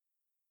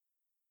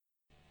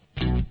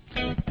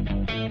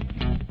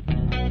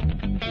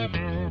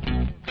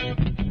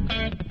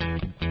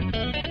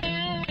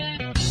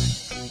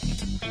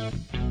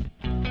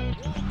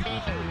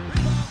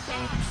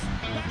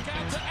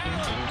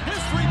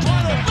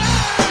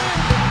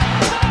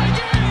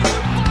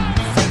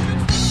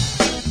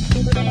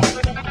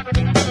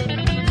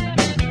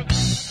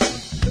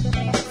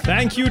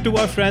Thank you to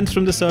our friends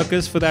from the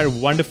circus for their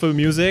wonderful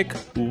music.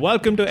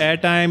 Welcome to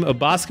Airtime, a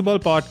basketball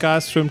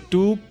podcast from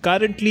two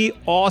currently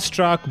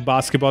awestruck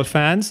basketball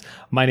fans.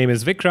 My name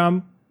is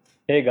Vikram.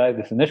 Hey guys,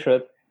 this is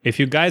Nishrat. If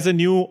you guys are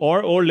new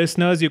or old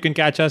listeners, you can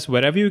catch us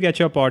wherever you get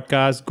your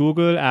podcasts: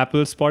 Google,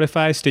 Apple,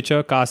 Spotify,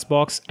 Stitcher,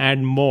 Castbox,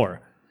 and more.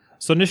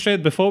 So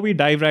Nishrat, before we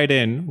dive right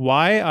in,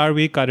 why are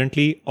we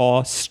currently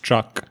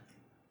awestruck?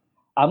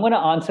 I'm going to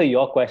answer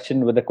your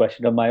question with a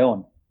question of my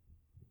own.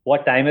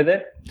 What time is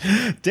it?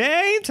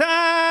 Dame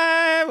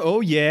time!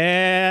 Oh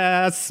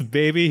yes,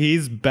 baby,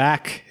 he's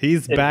back.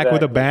 He's back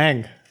with a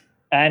bang.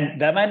 And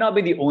that might not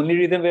be the only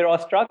reason we're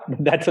awestruck,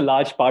 but that's a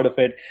large part of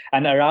it.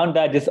 And around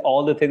that, just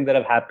all the things that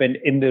have happened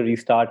in the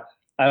restart,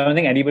 I don't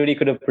think anybody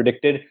could have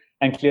predicted.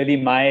 And clearly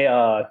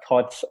my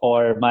thoughts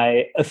or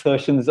my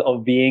assertions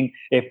of being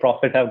a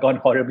prophet have gone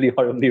horribly,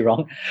 horribly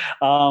wrong.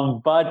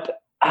 But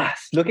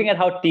looking at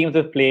how teams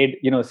have played,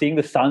 seeing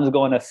the Suns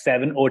go on a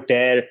 7-0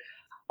 tear,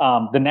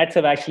 the Nets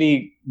have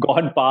actually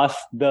gone past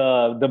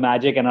the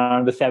Magic and are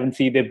on the 7th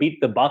seed. They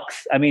beat the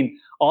Bucks. I mean,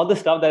 all the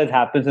stuff that has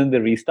happened in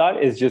the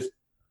restart is just,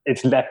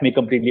 it's left me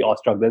completely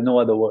awestruck. There's no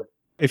other word.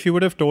 If you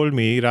would have told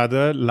me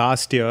rather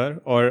last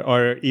year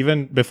or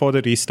even before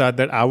the restart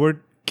that I would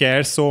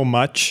care so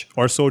much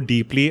or so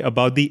deeply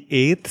about the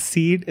 8th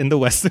seed in the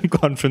Western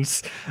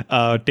Conference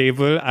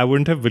table, I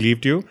wouldn't have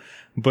believed you.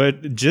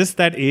 But just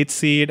that 8th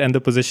seed and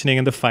the positioning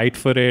and the fight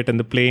for it and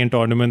the play-in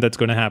tournament that's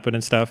going to happen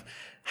and stuff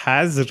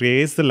has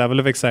raised the level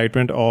of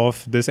excitement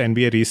of this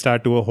NBA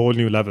restart to a whole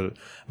new level.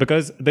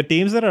 Because the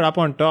teams that are up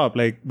on top,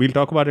 like we'll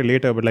talk about it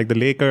later, but like the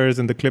Lakers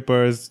and the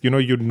Clippers, you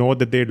know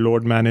that they'd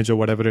load manage or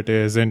whatever it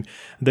is. And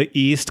the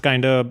East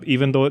kind of,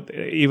 even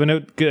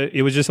if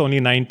it was just only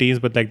 9 teams,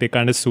 but like they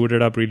kind of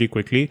suited up really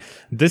quickly.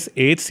 This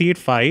 8th seed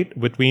fight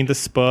between the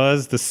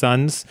Spurs, the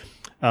Suns,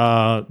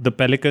 the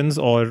Pelicans,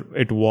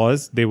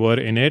 they were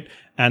in it,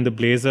 and the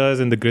Blazers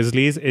and the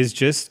Grizzlies it's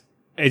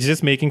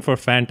just making for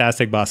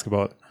fantastic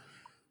basketball.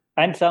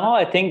 And somehow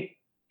I think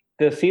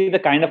to see the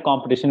kind of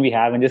competition we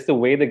have and just the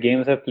way the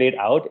games have played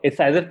out,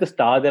 it's as if the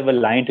stars have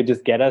aligned to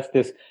just get us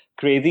this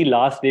crazy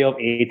last day of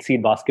 8th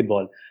seed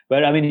basketball.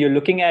 Where, I mean, you're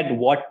looking at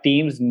what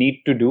teams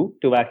need to do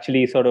to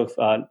actually sort of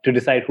to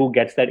decide who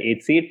gets that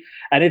 8th seed.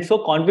 And it's so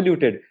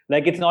convoluted.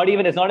 Like, it's not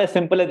as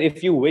simple as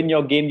if you win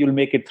your game, you'll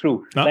make it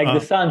through. Like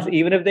the Suns,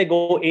 even if they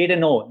go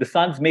 8-0, the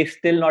Suns may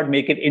still not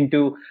make it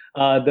into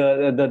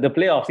the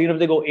playoffs, even if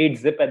they go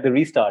 8-zip at the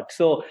restart.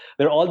 So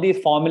there are all these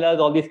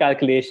formulas, all these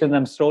calculations.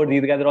 I'm sure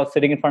these guys are all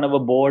sitting in front of a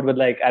board with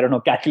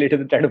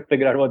calculators and trying to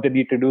figure out what they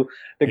need to do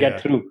to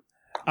get through.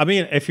 I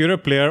mean, if you're a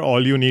player,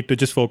 all you need to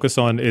just focus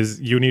on is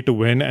you need to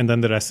win, and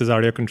then the rest is out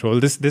of your control.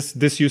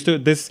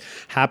 This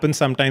happens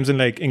sometimes in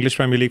like English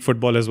Premier League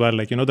football as well.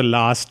 Like, the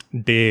last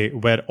day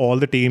where all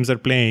the teams are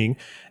playing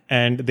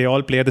and they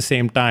all play at the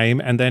same time,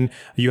 and then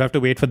you have to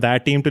wait for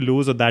that team to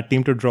lose or that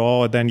team to draw,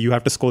 or then you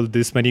have to score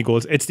this many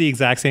goals. It's the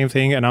exact same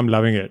thing, and I'm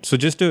loving it. So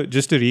just to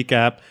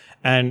recap,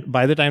 and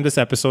by the time this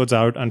episode's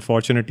out,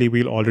 unfortunately,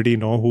 we'll already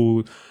know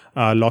who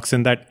locks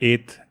in that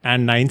 8th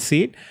and 9th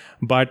seed.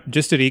 But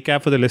just to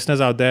recap for the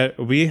listeners out there,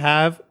 we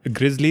have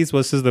Grizzlies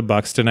versus the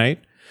Bucks tonight.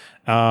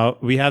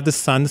 We have the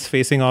Suns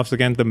facing off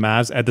against the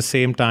Mavs at the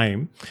same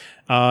time.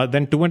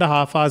 Then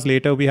 2.5 hours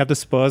later, we have the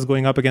Spurs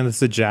going up against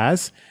the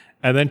Jazz.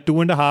 And then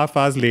 2.5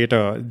 hours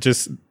later,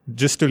 just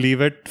to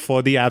leave it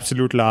for the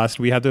absolute last,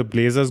 we have the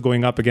Blazers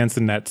going up against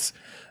the Nets.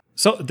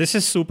 So this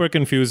is super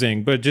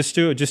confusing, but just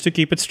to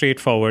keep it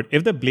straightforward,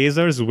 if the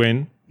Blazers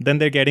win, then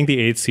they're getting the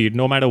 8th seed,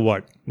 no matter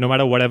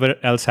whatever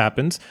else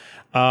happens.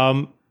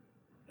 Who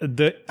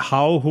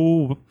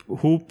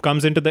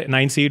comes into the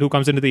 9th seed, who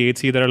comes into the 8th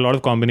seed, there are a lot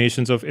of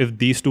combinations of if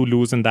these two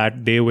lose and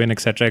that they win,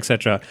 etc.,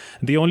 etc.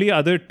 The only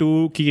other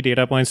 2 key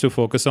data points to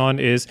focus on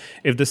is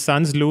if the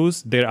Suns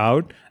lose, they're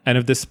out, and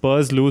if the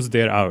Spurs lose,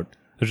 they're out.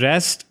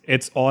 Rest,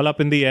 it's all up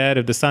in the air.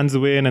 If the Suns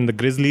win and the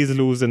Grizzlies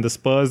lose and the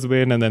Spurs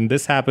win and then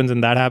this happens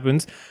and that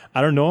happens,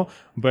 I don't know.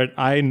 But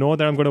I know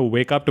that I'm going to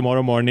wake up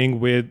tomorrow morning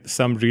with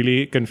some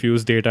really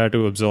confused data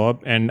to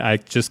absorb, and I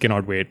just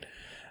cannot wait.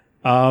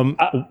 I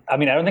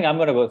don't think I'm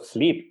going to go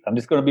sleep. I'm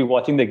just going to be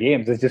watching the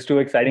games. It's just too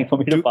exciting for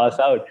me to pass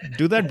out.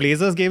 Dude, that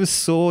Blazers game is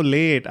so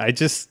late.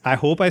 I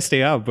hope I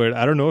stay up, but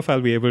I don't know if I'll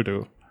be able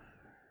to.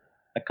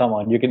 Come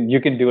on, you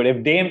can do it.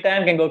 If Dame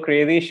Time can go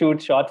crazy,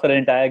 shoot shots for an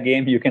entire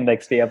game, you can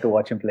stay up to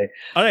watch him play.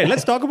 All right,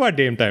 let's talk about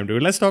Dame Time,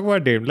 dude. Let's talk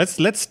about Dame.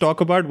 Let's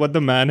talk about what the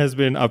man has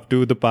been up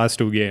to the past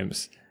 2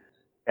 games.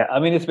 Yeah,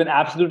 I mean, it's been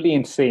absolutely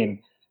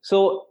insane.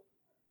 So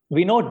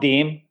we know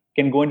Dame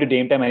can go into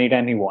Dame Time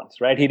anytime he wants,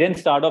 right? He didn't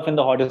start off in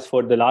the hottest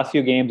foot. The last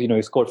few games,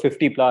 he scored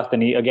 50 plus. Then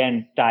he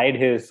again tied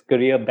his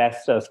career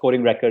best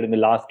scoring record in the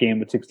last game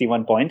with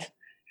 61 points.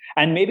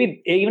 And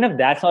maybe even if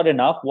that's not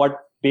enough, what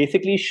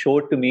basically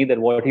showed to me that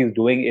what he's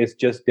doing is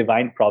just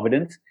divine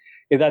providence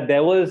is that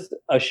there was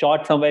a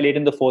shot somewhere late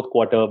in the 4th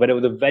quarter where it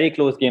was a very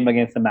close game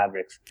against the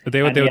Mavericks.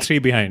 They were 3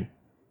 behind.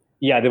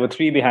 Yeah, they were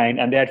 3 behind,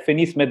 and they had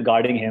Finney Smith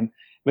guarding him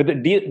with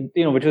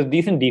which was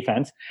decent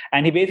defense,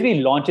 and he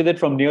basically launches it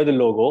from near the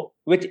logo,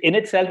 which in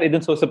itself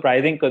isn't so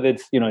surprising because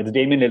it's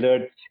Damian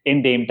Lillard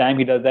in Dame Time.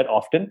 He does that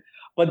often.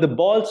 but the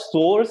ball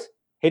soars,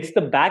 hits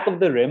the back of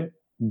the rim,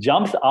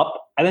 jumps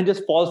up, and then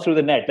just falls through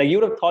the net. Like, you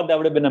would have thought that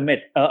would have been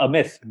a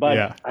miss,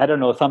 but I don't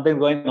know, something's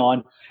going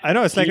on. I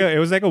know, it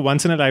was like a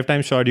once in a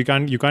lifetime shot. You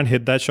can't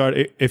hit that shot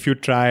if you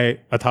try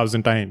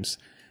 1,000 times.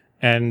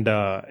 And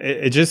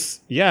it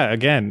just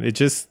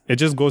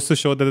goes to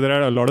show that there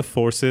are a lot of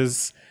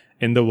forces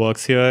in the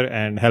works here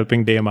and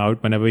helping Dame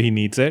out whenever he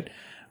needs it.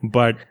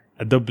 But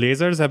the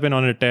Blazers have been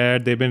on a tear.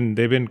 They've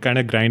been kind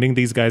of grinding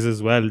these guys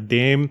as well.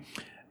 Dame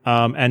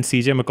and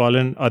CJ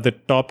McCollum are the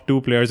top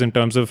two players in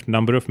terms of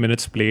number of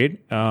minutes played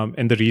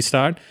in the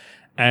restart.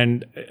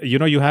 And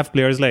you have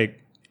players like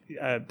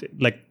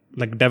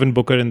Devin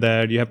Booker in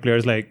there. You have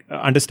players like,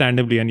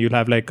 understandably, and you'll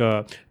have like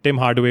Tim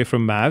Hardaway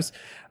from Mavs.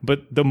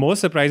 But the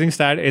most surprising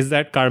stat is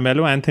that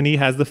Carmelo Anthony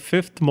has the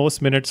 5th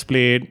most minutes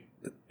played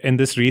in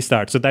this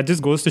restart. So that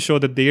just goes to show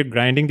that they're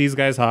grinding these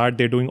guys hard.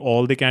 They're doing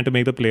all they can to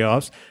make the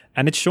playoffs.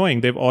 And it's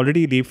showing. They've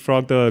already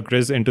leapfrogged the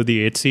Grizz into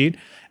the 8th seed.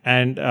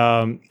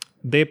 And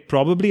they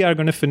probably are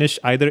going to finish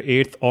either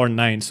 8th or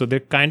 9th. So they're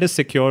kind of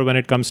secure when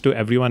it comes to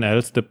everyone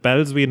else. The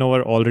Pels, we know,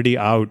 are already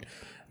out.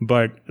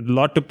 But a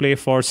lot to play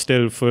for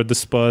still for the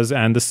Spurs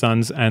and the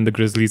Suns and the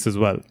Grizzlies as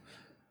well.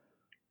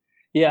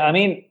 Yeah, I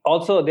mean,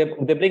 also they're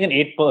playing an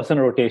 8-person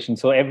rotation,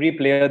 so every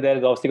player there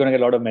is obviously going to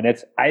get a lot of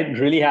minutes. I'm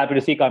really happy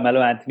to see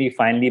Carmelo Anthony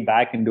finally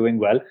back and doing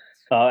well,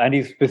 and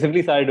he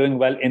specifically started doing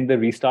well in the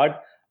restart.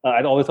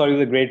 I always thought he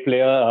was a great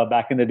player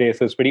back in the day,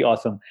 so it's pretty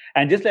awesome.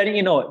 And just letting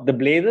you know, the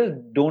Blazers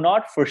do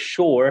not for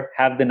sure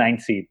have the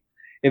 9th seed.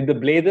 If the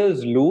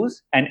Blazers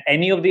lose and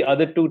any of the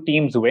other two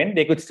teams win,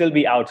 they could still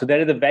be out. So there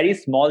is a very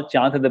small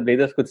chance that the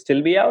Blazers could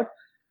still be out,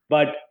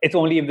 but it's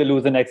only if they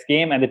lose the next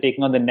game and they're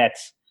taking on the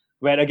Nets.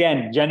 Where,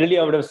 again, generally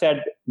I would have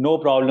said, no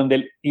problem,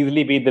 they'll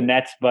easily beat the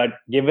Nets. But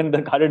given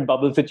the current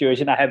bubble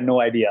situation, I have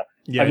no idea.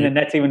 Yeah, I mean, the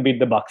Nets even beat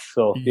the Bucks.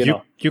 So,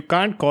 you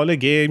can't call a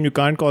game, you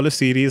can't call a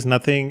series,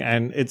 nothing.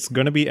 And it's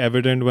going to be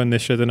evident when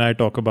Nishad and I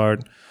talk about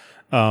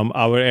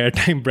our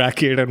airtime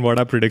bracket and what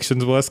our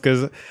predictions was.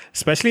 Because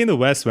especially in the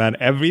West, man,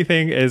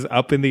 everything is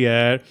up in the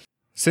air.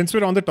 Since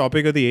we're on the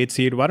topic of the 8th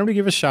seed, why don't we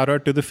give a shout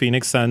out to the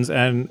Phoenix Suns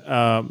and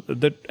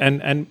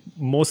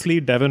mostly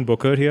Devin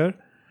Booker here.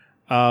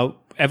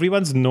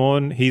 Everyone's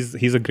known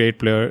he's a great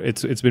player.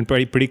 It's been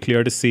pretty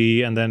clear to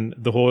see, and then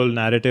the whole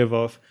narrative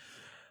of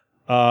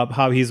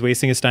how he's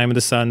wasting his time in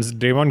the Suns.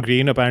 Draymond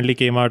Green apparently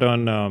came out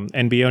on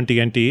NBA on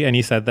TNT, and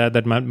he said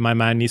that my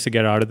man needs to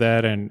get out of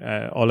there and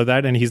all of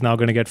that, and he's now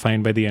going to get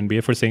fined by the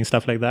NBA for saying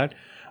stuff like that.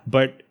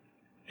 But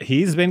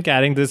he's been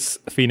carrying this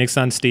Phoenix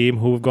Suns team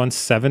who've gone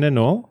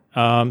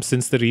 7-0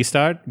 since the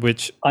restart,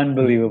 which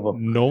unbelievable.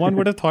 No one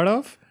would have thought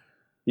of.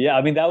 Yeah,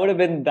 I mean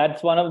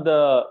that's one of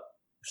the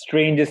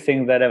strangest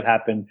things that have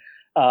happened.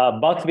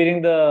 Bucks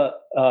being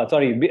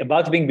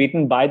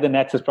beaten by the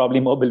Nets is probably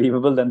more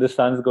believable than the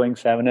Suns going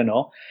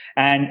 7-0.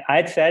 And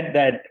I'd said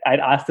that I'd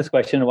asked this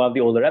question in one of the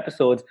older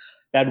episodes,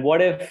 that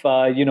what if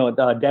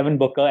Devin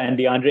Booker and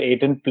DeAndre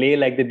Ayton play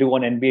like they do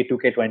on NBA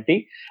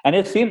 2K20, and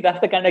it seems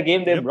that's the kind of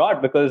game they've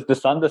brought, because the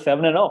Suns are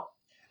 7-0.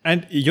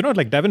 And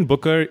like Devin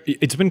Booker,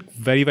 it's been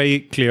very, very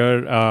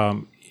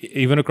clear.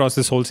 Even across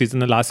this whole season,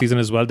 the last season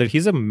as well, that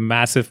he's a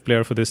massive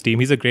player for this team.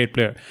 He's a great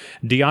player.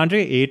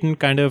 DeAndre Ayton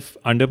kind of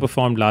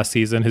underperformed last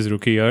season, his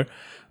rookie year.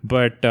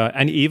 But,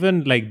 and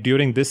even like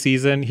during this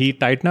season, he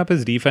tightened up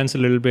his defense a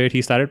little bit.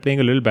 He started playing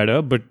a little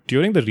better. But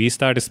during the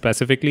restart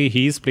specifically,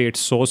 he's played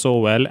so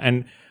well.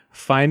 And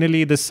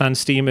finally, the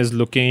Suns team is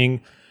looking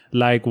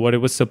like what it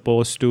was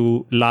supposed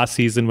to last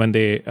season when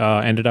they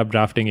ended up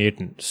drafting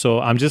Ayton.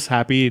 So I'm just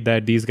happy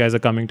that these guys are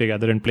coming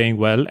together and playing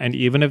well. And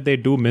even if they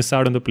do miss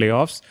out on the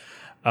playoffs,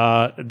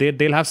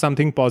 they'll have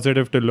something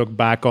positive to look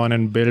back on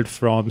and build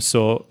from.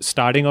 So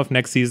starting off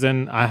next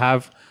season, I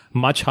have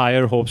much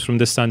higher hopes from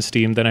the Suns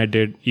team than I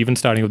did even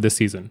starting of this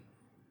season.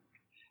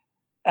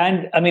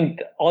 And I mean,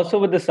 also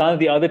with the Suns,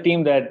 the other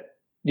team that,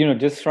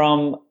 just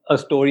from a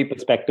story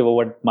perspective of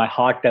what my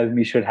heart tells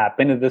me should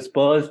happen, is the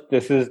Spurs.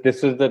 This is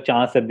the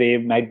chance that they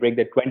might break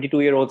the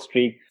 22-year-old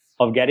streak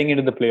of getting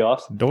into the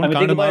playoffs. Don't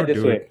count them out,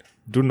 dude.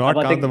 Do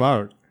not count them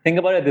out. Think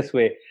about it this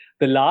way.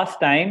 The last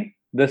time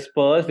the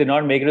Spurs did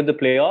not make it to the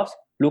playoffs,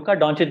 Luka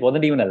Doncic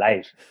wasn't even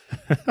alive.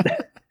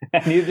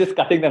 And he's just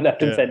cutting them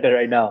left and center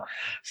right now.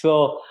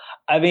 So,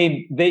 I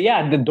mean, they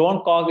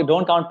don't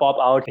count Pop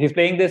out. He's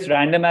playing this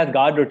random-ass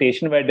guard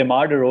rotation where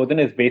DeMar DeRozan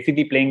is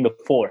basically playing the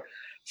 4.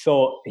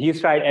 So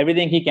he's tried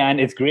everything he can.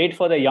 It's great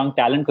for the young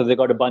talent because they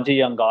got a bunch of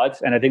young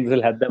guards, and I think this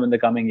will help them in the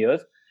coming years.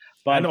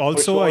 But and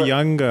also a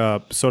young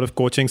sort of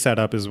coaching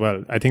setup as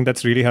well. I think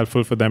that's really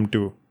helpful for them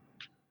too.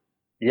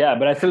 Yeah,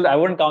 but I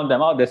wouldn't count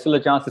them out. There's still a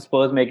chance the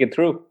Spurs make it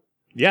through.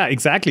 Yeah,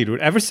 exactly,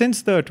 dude. Ever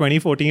since the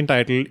 2014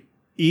 title,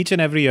 each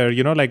and every year,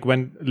 like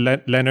when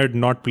Leonard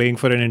not playing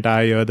for an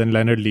entire year, then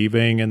Leonard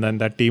leaving, and then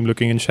that team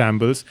looking in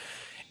shambles,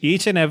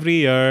 each and every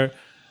year,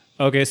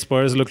 okay,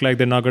 Spurs look like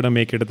they're not going to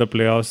make it to the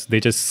playoffs. They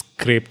just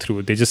scrape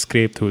through.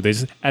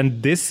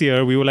 And this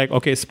year, we were like,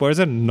 okay, Spurs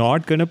are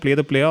not going to play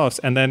the playoffs.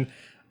 And then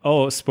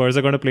oh, Spurs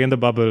are going to play in the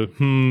bubble.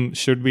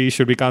 Should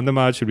we count them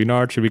out? Should we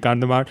not? Should we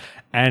count them out?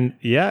 And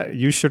yeah,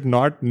 you should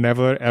not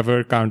never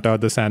ever count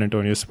out the San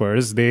Antonio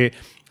Spurs. They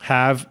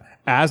have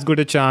as good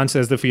a chance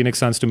as the Phoenix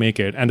Suns to make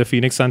it. And the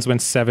Phoenix Suns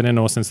went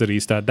 7-0 since the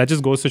restart. That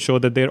just goes to show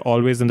that they're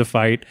always in the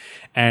fight.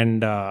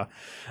 And I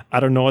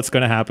don't know what's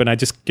going to happen. I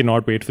just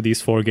cannot wait for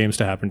these 4 games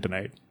to happen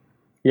tonight.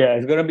 Yeah,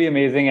 it's going to be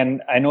amazing.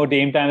 And I know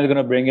Dame Time is going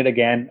to bring it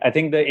again. I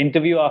think the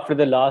interview after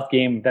the last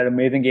game, that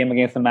amazing game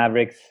against the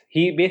Mavericks,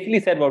 he basically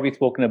said what we've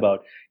spoken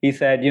about. He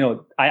said,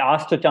 I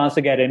asked a chance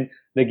to get in.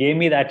 They gave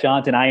me that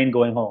chance and I ain't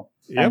going home.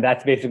 Yep. And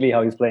that's basically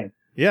how he's playing.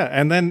 Yeah,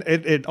 and then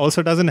it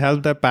also doesn't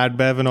help that Pat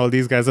Bev and all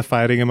these guys are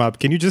firing him up.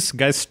 Can you just,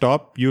 guys,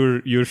 stop?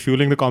 You're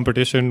fueling the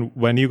competition.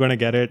 When are you going to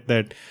get it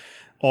that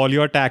all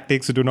your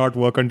tactics do not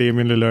work on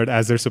Damian Lillard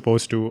as they're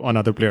supposed to on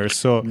other players?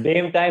 So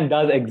Dame Time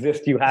does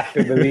exist. You have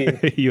to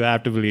believe. You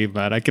have to believe,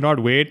 man. I cannot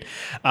wait.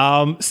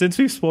 Since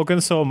we've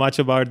spoken so much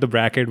about the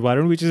bracket, why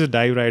don't we just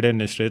dive right in,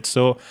 Nishrit?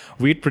 So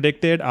we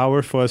predicted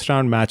our first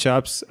round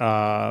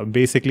matchups.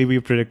 Basically, we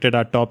predicted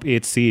our top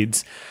 8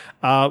 seeds.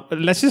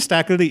 Let's just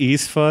tackle the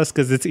East first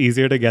because it's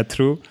easier to get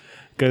through.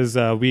 Because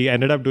we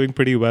ended up doing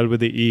pretty well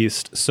with the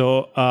East.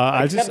 So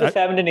Except the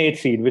 7 and 8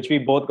 seed, which we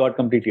both got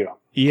completely wrong.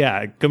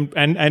 Yeah,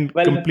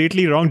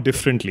 completely wrong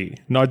differently,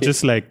 not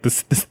just like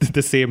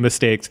the same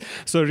mistakes.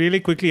 So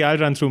really quickly, I'll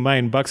run through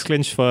mine. Bucks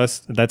clinched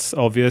first, that's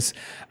obvious.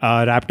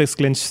 Raptors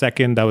clinched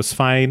second, that was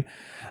fine.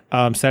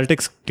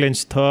 Celtics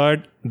clinched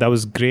third, that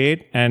was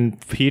great. And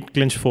Heat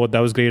clinched fourth,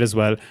 that was great as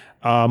well.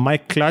 My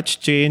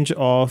clutch change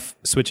of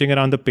switching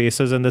around the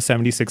Pacers and the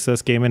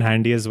 76ers came in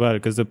handy as well,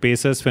 because the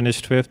Pacers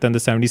finished 5th and the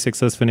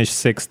 76ers finished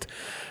 6th.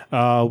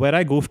 Where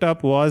I goofed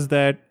up was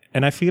that,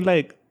 and I feel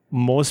like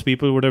most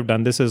people would have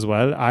done this as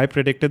well, I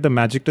predicted the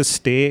Magic to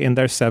stay in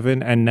their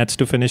 7 and Nets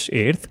to finish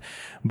 8th,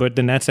 but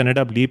the Nets ended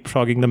up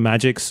leapfrogging the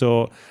Magic.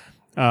 So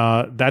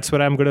that's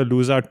where I'm going to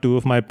lose out 2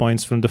 of my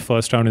points from the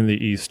first round in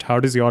the East. How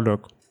does your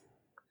look?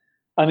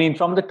 I mean,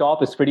 from the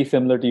top, it's pretty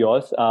similar to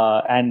yours.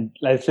 And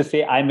let's just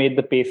say I made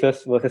the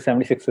Pacers versus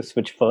 76ers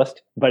switch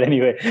first. But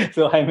anyway,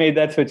 so I made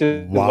that switch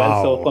as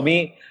well. So for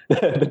me,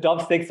 the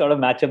top 6 sort of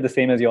match up the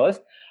same as yours.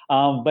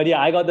 But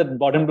yeah, I got the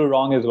bottom 2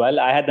 wrong as well.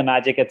 I had the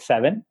Magic at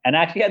 7 and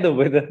I actually had the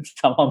Wizards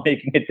somehow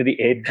making it to the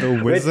 8.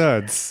 The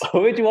Wizards.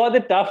 Which was a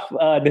tough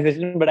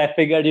decision, but I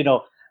figured,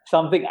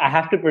 I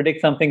have to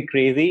predict something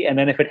crazy, and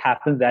then if it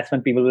happens, that's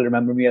when people will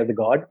remember me as a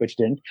god, which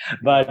didn't.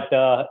 But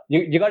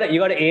you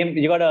gotta aim,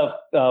 you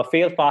gotta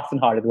fail fast and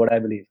hard is what I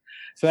believe.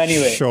 So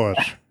anyway, sure,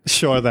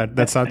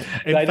 that sounds.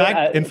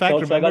 In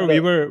fact,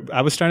 remember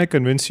I was trying to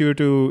convince you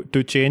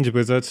to change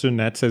Wizards to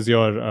Nets as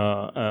your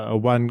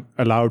one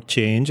allowed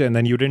change, and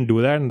then you didn't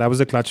do that, and that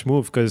was a clutch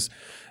move because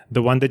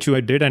the one that you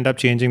did end up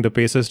changing, the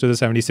Pacers to the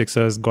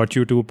 76ers, got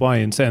you 2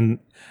 points, and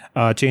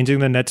changing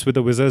the Nets with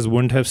the Wizards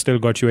wouldn't have still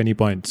got you any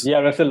points. Yeah,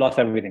 Russell lost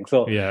everything.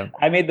 So yeah.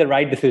 I made the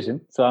right decision.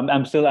 So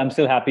I'm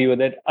still happy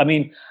with it. I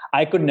mean,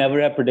 I could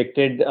never have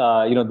predicted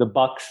the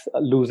Bucks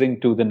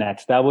losing to the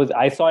Nets.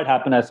 I saw it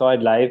happen. I saw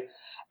it live.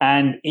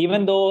 And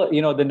even though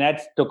the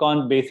Nets took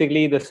on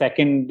basically the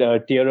second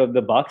tier of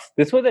the Bucks,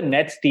 this was a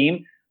Nets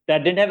team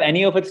that didn't have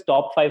any of its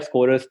top 5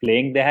 scorers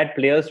playing. They had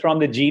players from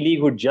the G League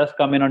who'd just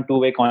come in on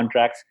 2-way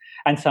contracts,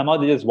 and somehow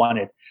they just won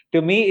it.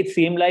 To me, it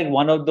seemed like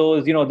one of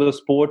those, those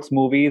sports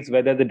movies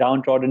where there's the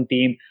downtrodden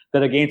team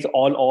that against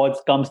all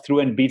odds comes through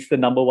and beats the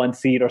number 1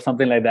 seed or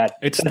something like that.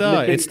 It's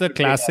the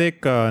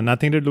classic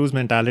nothing to lose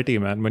mentality,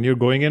 man. When you're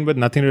going in with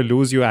nothing to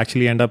lose, you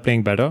actually end up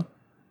playing better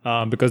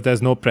because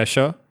there's no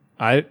pressure.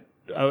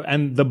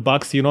 And the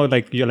Bucks,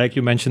 like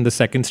you mentioned, the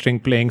second string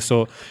playing,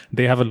 so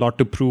they have a lot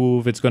to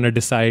prove. It's going to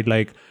decide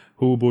like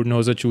who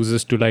Budenholzer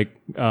chooses to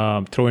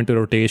throw into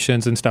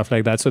rotations and stuff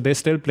like that. So they're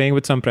still playing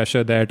with some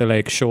pressure there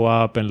to show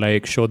up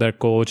and show their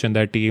coach and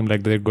their team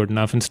they're good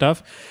enough and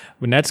stuff.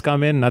 When Nets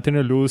come in, nothing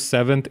to lose,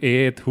 7th,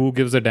 8th, who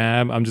gives a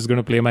damn? I'm just going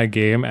to play my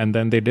game, and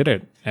then they did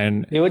it.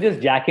 And they were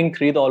just jacking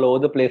threes all over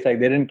the place, they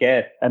didn't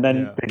care, and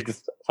then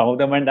some of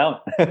them went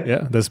down.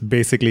 Yeah, that's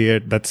basically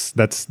it. That's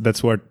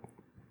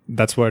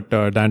what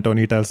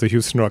D'Antoni tells the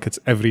Houston Rockets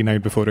every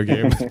night before a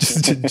game.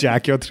 Just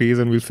jack your threes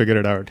and we'll figure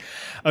it out.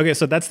 Okay,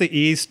 so that's the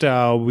East.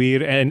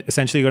 We're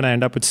essentially going to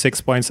end up with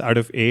 6 points out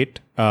of 8,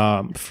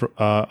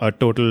 a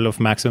total of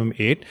maximum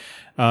 8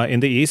 in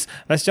the East.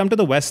 Let's jump to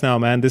the West now,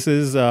 man. This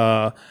is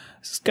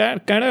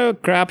kind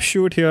of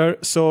crapshoot here.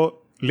 So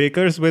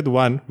Lakers with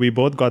 1. We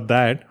both got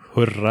that.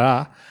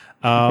 Hurrah.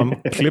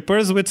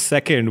 Clippers with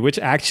 2nd, which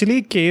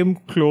actually came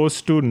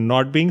close to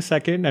not being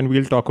 2nd, and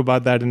we'll talk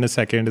about that in a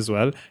second as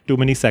well. Too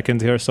many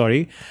seconds here,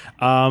 sorry.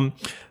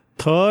 3rd,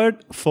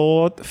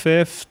 4th,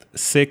 5th,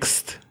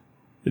 6th,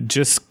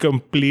 just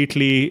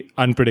completely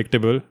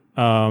unpredictable.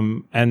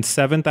 And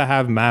 7th, I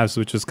have Mavs,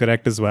 which was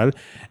correct as well.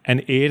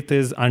 And 8th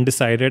is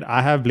undecided.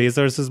 I have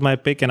Blazers as my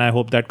pick, and I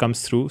hope that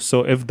comes through.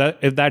 So if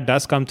that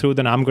does come through,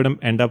 then I'm going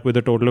to end up with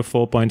a total of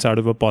 4 points out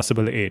of a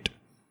possible 8.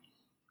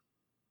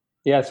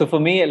 Yeah, so for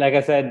me, like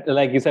I said,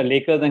 like you said,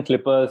 Lakers and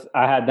Clippers,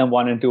 I had them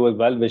 1 and 2 as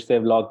well, which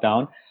they've locked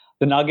down.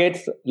 The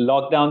Nuggets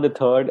locked down the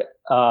 3rd,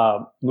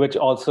 which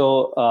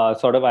also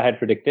sort of I had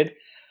predicted.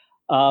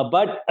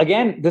 But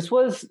again, this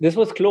was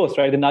close,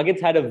 right? The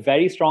Nuggets had a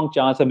very strong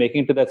chance of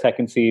making it to that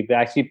second seed. They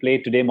actually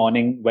played today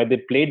morning where they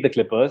played the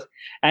Clippers,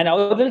 and I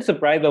was a little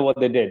surprised by what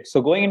they did.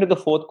 So going into the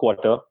fourth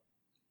quarter,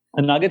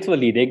 the Nuggets were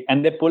leading,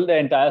 and they pulled their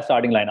entire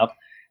starting lineup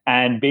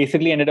and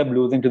basically ended up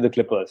losing to the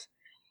Clippers.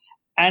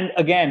 And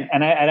again,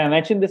 and I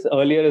mentioned this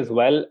earlier as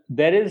well,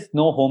 there is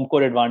no home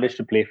court advantage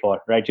to play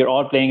for, right? You're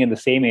all playing in the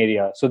same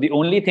area. So the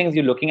only things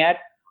you're looking at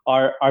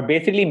are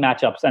basically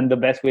matchups and the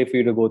best way for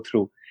you to go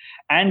through.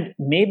 And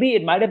maybe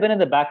it might have been in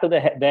the back of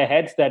their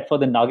heads that for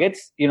the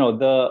Nuggets,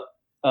 the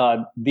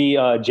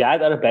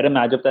Jazz are a better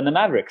matchup than the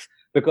Mavericks,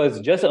 because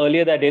just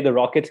earlier that day the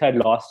Rockets had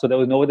lost, so there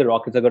was no way the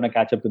Rockets are going to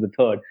catch up to the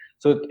third.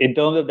 So in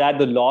terms of that,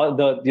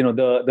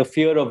 the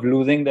fear of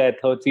losing their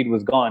third seed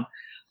was gone.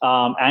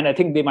 And I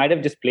think they might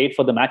have just played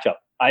for the matchup.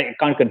 I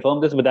can't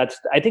confirm this, but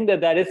I think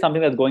that is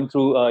something that's going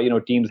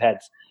through teams'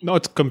 heads. No,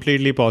 it's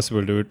completely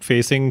possible, dude.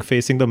 Facing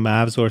the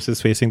Mavs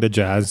versus facing the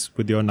Jazz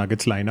with your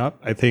Nuggets lineup,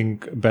 I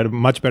think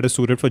much better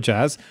suited for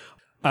Jazz.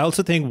 I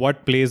also think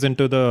what plays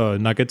into the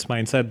Nuggets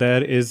mindset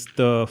there is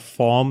the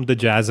form the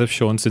Jazz have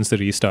shown since the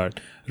restart.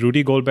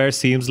 Rudy Gobert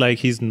seems like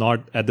he's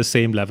not at the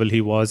same level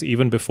he was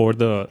even before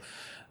the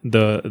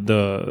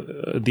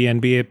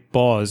NBA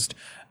paused.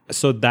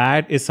 So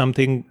that is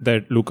something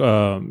that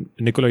Nikola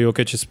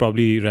Jokic is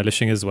probably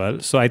relishing as well.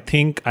 So I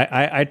think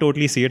I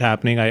totally see it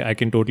happening. I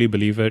can totally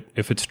believe it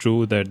if it's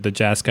true that the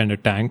Jazz kind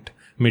of tanked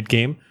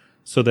mid-game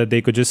so that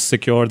they could just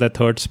secure that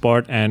third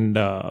spot and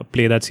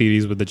play that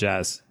series with the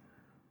Jazz.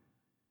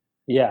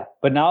 Yeah,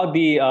 but now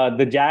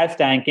the Jazz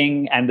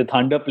tanking and the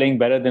Thunder playing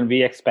better than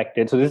we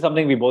expected. So this is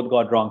something we both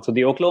got wrong. So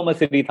the Oklahoma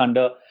City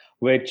Thunder,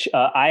 which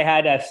I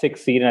had as 6th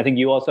seed, and I think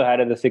you also had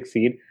as the 6th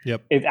seed,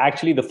 is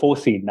actually the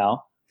 4th seed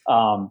now.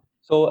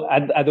 So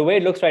at the way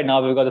it looks right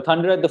now, we've got the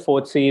Thunder at the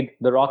 4th seed,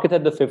 the Rockets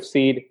at the 5th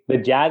seed, the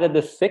Jazz at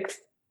the 6th,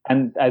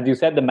 and as you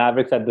said, the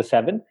Mavericks at the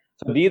 7th.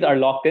 So these are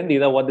locked in.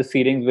 These are what the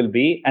seedings will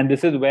be. And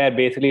this is where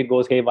basically it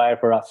goes haywire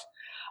for us.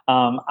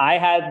 I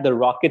had the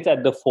Rockets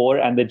at the 4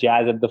 and the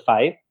Jazz at the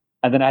 5.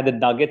 And then I had the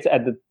Nuggets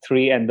at the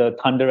 3 and the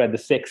Thunder at the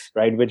 6,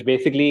 right? Which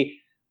basically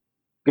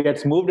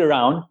gets moved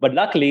around. But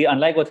luckily,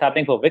 unlike what's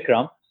happening for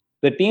Vikram,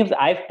 the teams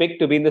I've picked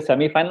to be in the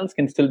semifinals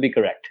can still be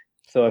correct.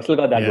 So I've still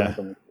got that going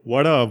for me.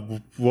 What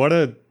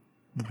a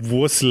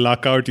worse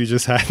luck out you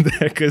just had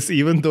there, because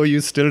even though you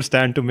still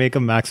stand to make a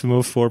maximum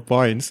of 4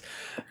 points,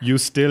 you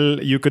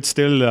could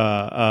still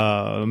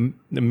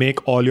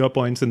make all your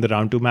points in the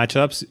round 2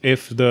 matchups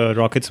if the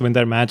Rockets win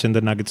their match and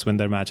the Nuggets win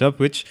their matchup,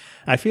 which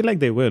I feel like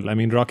they will. I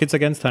mean, Rockets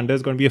against Thunder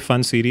is going to be a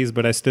fun series,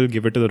 but I still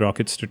give it to the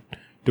Rockets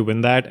to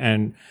win that.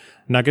 And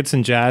Nuggets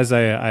and Jazz,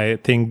 I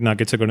think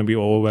Nuggets are going to be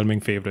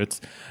overwhelming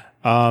favorites.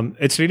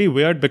 It's really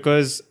weird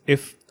because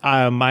if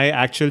my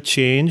actual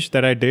change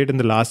that I did in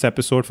the last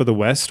episode for the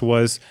West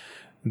was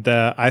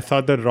I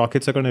thought the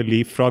Rockets are going to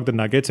leapfrog the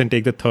Nuggets and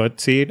take the 3rd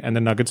seed, and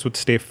the Nuggets would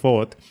stay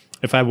 4th.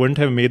 If I wouldn't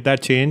have made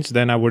that change,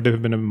 then I would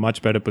have been in a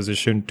much better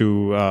position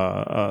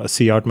to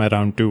see out my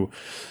round 2.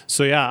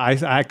 So yeah,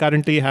 I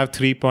currently have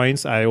 3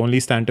 points. I only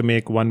stand to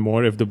make 1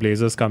 more if the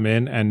Blazers come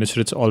in, and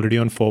Nishrit's already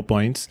on 4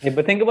 points. Yeah,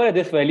 but think about it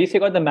this way. At least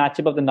you got the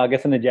matchup of the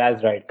Nuggets and the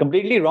Jazz right.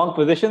 Completely wrong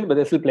positions, but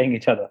they're still playing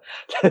each other.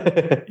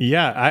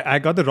 Yeah, I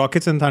got the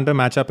Rockets and Thunder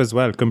matchup as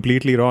well.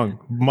 Completely wrong.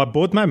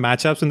 Both my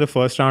matchups in the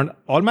first round,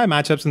 all my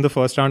matchups in the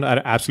first round are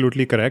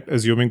absolutely correct,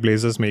 assuming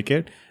Blazers make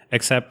it,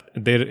 except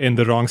they're in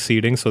the wrong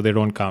seeding, so they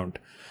don't count.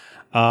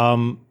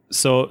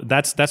 So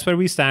that's where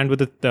we stand with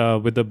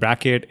the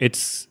bracket.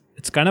 It's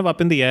kind of up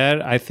in the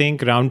air. I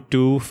think round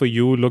 2 for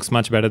you looks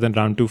much better than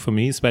round 2 for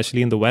me,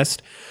 especially in the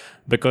West,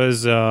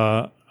 because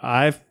I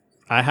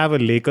have a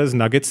Lakers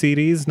Nuggets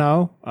series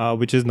now,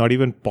 which is not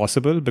even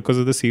possible because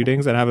of the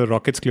seedings, and I have a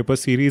Rockets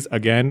Clippers series,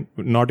 again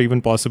not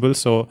even possible.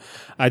 So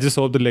I just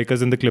hope the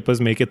Lakers and the Clippers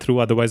make it through.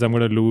 Otherwise, I'm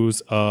going to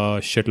lose a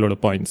shitload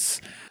of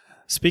points.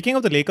 Speaking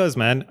of the Lakers,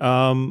 man,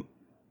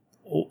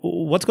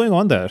 what's going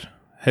on there?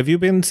 Have you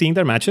been seeing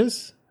their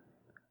matches?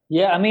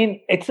 Yeah, I mean,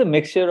 it's a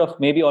mixture of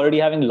maybe already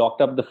having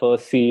locked up the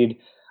 1st seed.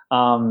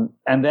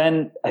 And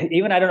then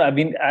even, I don't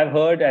know, I've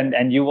heard,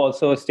 and you've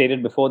also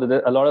stated before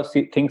that a lot of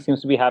things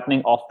seems to be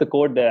happening off the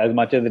court as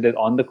much as it is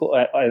on the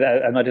court,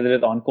 as much as it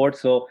is on court.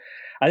 So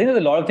I think there's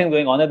a lot of things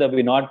going on there that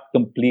we're not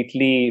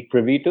completely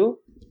privy to.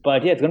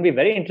 But yeah, it's going to be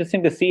very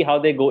interesting to see how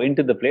they go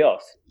into the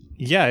playoffs.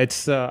 Yeah,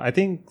 it's. I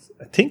think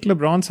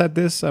LeBron said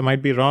this. I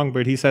might be wrong,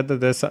 but he said that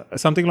there's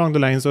something along the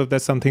lines of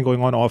there's something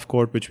going on off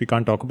court which we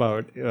can't talk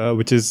about,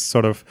 which is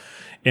sort of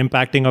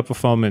impacting our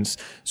performance.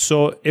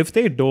 So if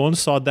they don't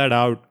sort that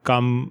out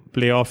come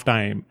playoff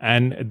time,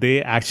 and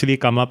they actually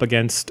come up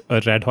against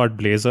a red hot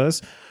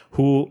Blazers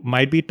who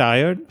might be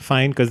tired,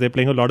 fine, because they're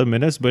playing a lot of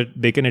minutes, but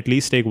they can at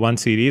least take 1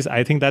 series.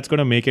 I think that's going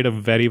to make it a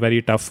very,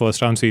 very tough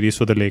first round series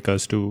for the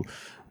Lakers to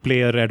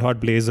play a red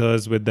hot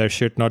Blazers with their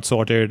shit not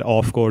sorted,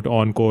 off court,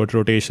 on court,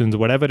 rotations,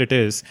 whatever it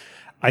is.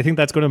 I think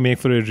that's going to make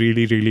for a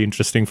really, really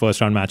interesting first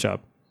round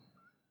matchup.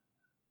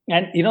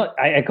 And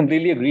I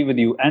completely agree with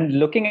you. And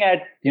looking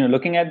at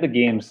the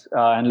games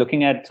and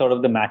looking at sort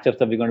of the matchups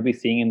that we're going to be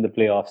seeing in the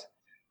playoffs,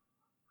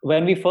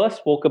 when we first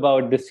spoke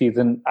about this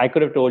season, I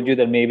could have told you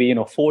that maybe,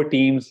 4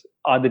 teams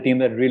are the team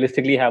that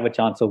realistically have a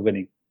chance of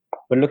winning.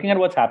 But looking at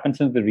what's happened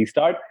since the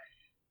restart,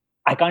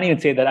 I can't even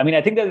say that. I mean,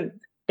 I think that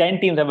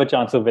 10 teams have a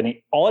chance of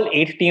winning. All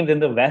 8 teams in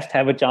the West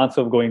have a chance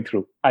of going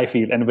through, I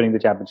feel, and winning the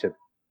championship.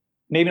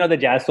 Maybe not the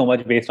Jazz so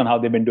much based on how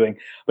they've been doing,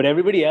 but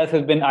everybody else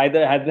has been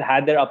either has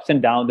had their ups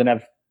and downs,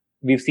 and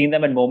we've seen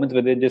them at moments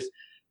where they're just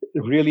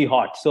really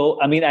hot.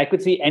 So, I mean, I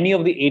could see any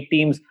of the 8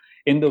 teams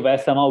in the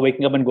West somehow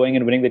waking up and going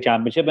and winning the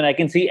championship, and I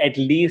can see at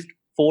least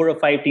 4 or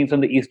 5 teams from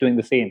the East doing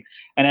the same.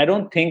 And I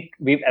don't think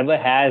we've ever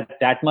had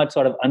that much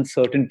sort of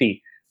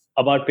uncertainty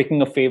about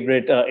picking a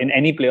favorite in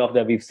any playoff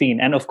that we've seen.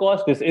 And of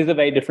course, this is a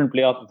very different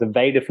playoff. It's a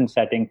very different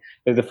setting.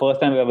 It's the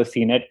first time we've ever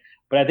seen it.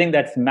 But I think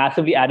that's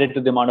massively added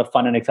to the amount of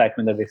fun and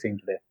excitement that we're seeing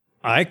today.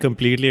 I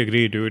completely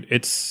agree, dude.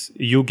 It's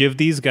you give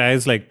these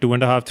guys like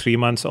 2.5, 3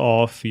 months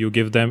off. You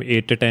give them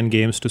 8 to 10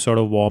 games to sort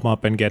of warm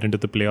up and get into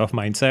the playoff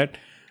mindset.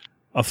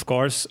 Of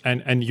course,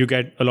 and you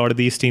get a lot of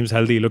these teams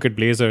healthy. Look at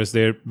Blazers;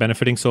 they're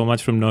benefiting so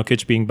much from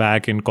Nurkic being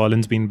back and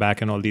Collins being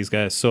back and all these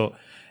guys. So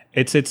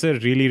it's a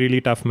really, really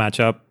tough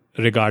matchup,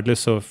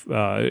 regardless of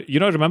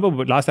remember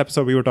last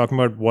episode we were talking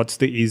about what's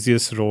the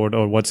easiest road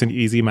or what's an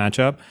easy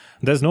matchup.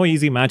 There's no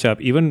easy matchup,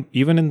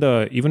 even in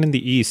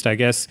the East, I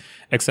guess,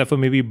 except for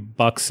maybe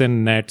Bucks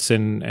and Nets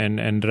and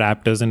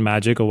Raptors and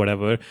Magic or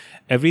whatever.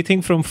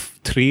 Everything from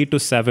 3 to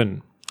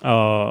 7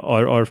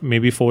 or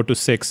maybe 4 to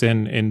 6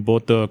 in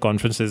both the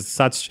conferences,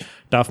 such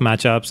tough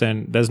matchups,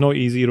 and there's no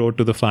easy road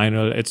to the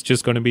final. It's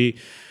just going to be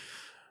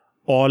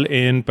all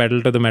in,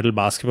 pedal to the metal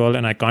basketball,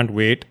 and I can't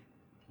wait.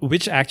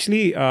 Which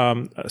actually,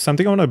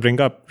 something I want to bring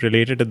up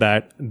related to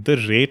that, the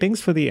ratings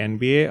for the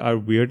NBA are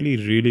weirdly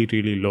really,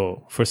 really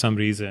low for some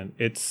reason.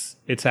 It's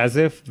as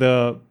if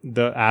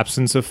the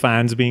absence of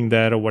fans being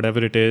there or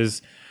whatever it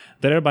is.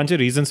 There are a bunch of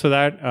reasons for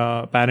that.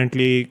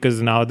 Apparently,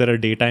 because now there are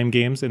daytime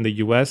games in the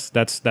US,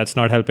 that's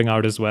not helping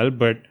out as well.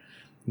 But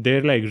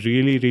they're like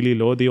really, really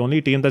low. The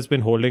only team that's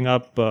been holding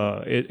up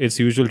its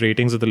usual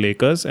ratings are the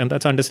Lakers, and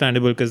that's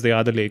understandable because they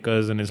are the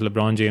Lakers and it's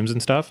LeBron James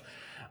and stuff.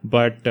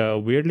 But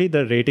weirdly,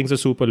 the ratings are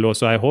super low.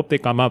 So I hope they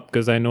come up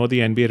because I know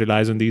the NBA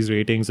relies on these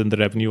ratings and the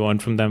revenue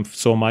earned from them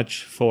so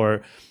much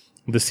for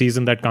the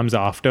season that comes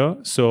after.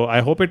 So I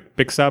hope it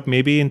picks up.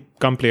 Maybe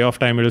come playoff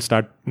time, it'll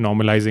start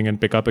normalizing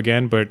and pick up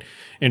again. But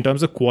in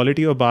terms of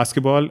quality of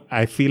basketball,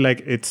 I feel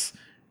like it's,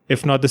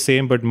 if not the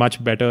same, but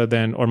much better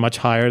than or much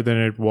higher than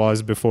it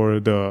was before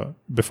the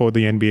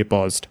NBA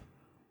paused.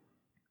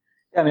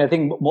 I mean, I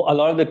think a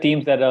lot of the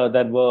teams that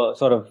were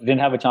sort of didn't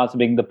have a chance of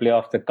making the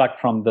playoffs, they're cut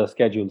from the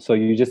schedule. So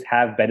you just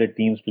have better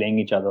teams playing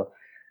each other.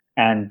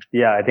 And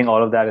yeah, I think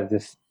all of that has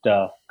just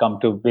come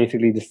to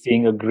basically just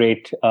seeing a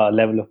great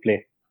level of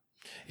play.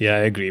 Yeah, I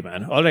agree,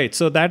 man. All right.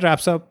 So that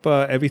wraps up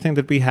everything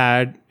that we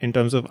had in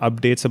terms of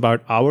updates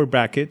about our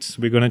brackets.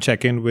 We're going to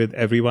check in with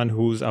everyone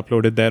who's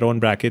uploaded their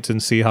own brackets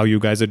and see how you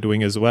guys are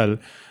doing as well.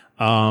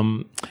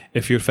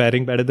 If you're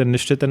faring better than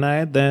Nishchit and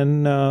I,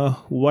 then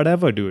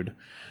whatever, dude.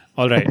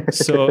 All right.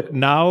 So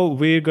now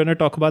we're going to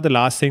talk about the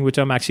last thing, which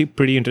I'm actually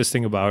pretty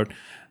interesting about.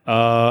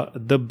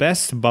 The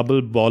best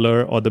bubble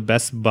baller, or the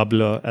best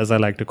bubbler, as I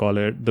like to call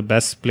it, the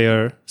best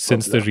player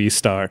since the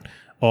restart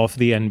of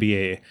the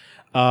NBA.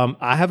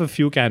 I have a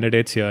few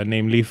candidates here,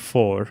 namely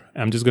 4.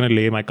 I'm just going to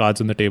lay my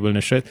cards on the table,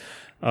 Nishit.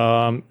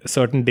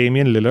 Certain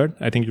Damian Lillard.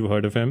 I think you've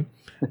heard of him.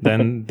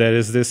 Then there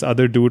is this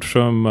other dude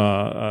from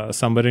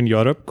somewhere in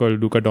Europe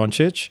called Luka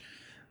Doncic.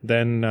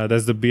 Then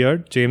there's the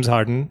beard, James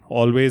Harden,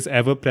 always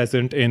ever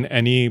present in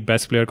any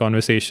best player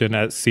conversation,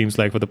 as seems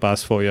like for the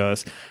past 4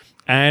 years.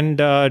 And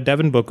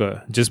Devin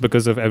Booker, just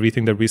because of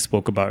everything that we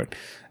spoke about.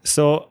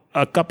 So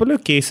a couple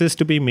of cases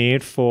to be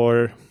made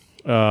for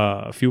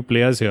a few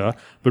players here.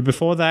 But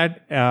before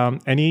that,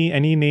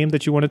 any name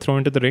that you want to throw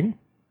into the ring?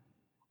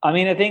 I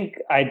mean, I think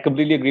I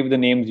completely agree with the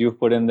names you've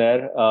put in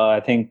there. I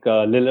think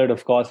Lillard,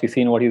 of course, we've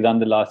seen what he's done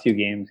the last few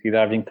games. He's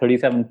averaging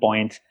 37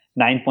 points,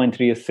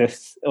 9.3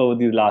 assists over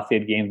these last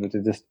 8 games, which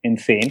is just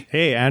insane.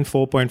 Hey, and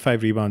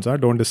 4.5 rebounds.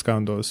 Don't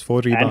discount those.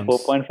 4 rebounds.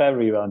 And 4.5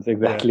 rebounds,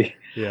 exactly.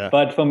 Yeah.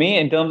 But for me,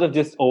 in terms of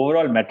just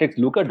overall metrics,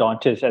 Luka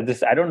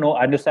Doncic, I don't know,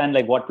 understand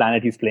like what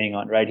planet he's playing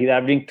on, right? He's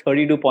averaging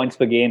 32 points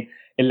per game,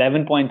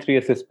 11.3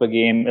 assists per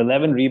game,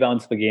 11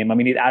 rebounds per game. I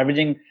mean, he's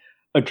averaging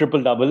a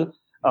triple-double,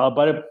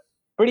 but a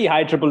pretty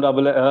high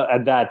triple-double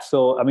at that.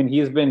 So, I mean,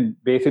 he's been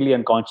basically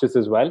unconscious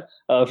as well.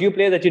 A few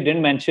players that you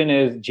didn't mention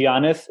is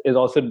Giannis is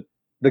also,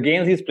 the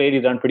games he's played,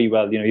 he's done pretty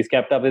well. You know, he's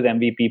kept up his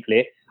MVP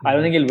play. Mm-hmm. I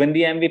don't think he'll win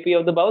the MVP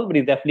of the bubble, but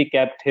he's definitely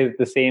kept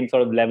the same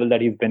sort of level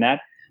that he's been at.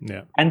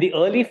 Yeah. And the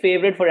early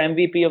favorite for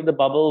MVP of the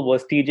bubble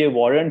was TJ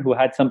Warren, who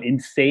had some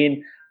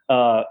insane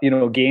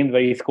games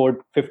where he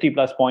scored 50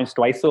 plus points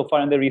twice so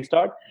far in the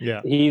restart.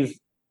 Yeah. He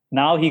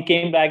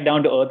came back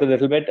down to earth a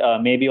little bit,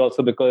 maybe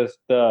also because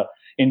the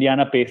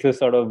Indiana Pacers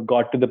sort of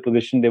got to the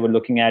position they were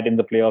looking at in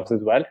the playoffs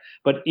as well.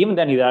 But even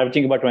then, he's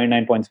averaging about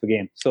 29 points per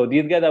game. So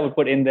these guys I would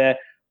put in there.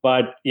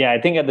 But yeah,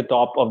 I think at the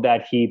top of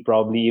that heap,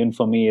 probably even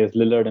for me, is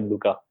Lillard and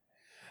Luka.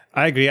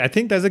 I agree. I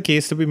think there's a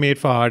case to be made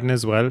for Harden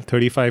as well.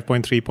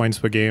 35.3 points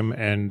per game.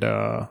 And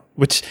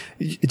which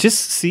just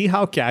see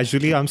how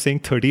casually I'm saying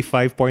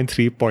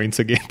 35.3 points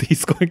a game. He's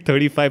scoring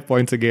 35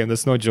 points a game.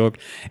 That's no joke.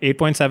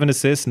 8.7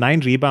 assists,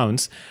 9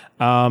 rebounds,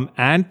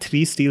 and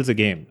 3 steals a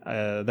game.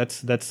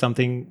 That's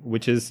something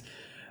which is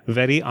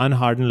very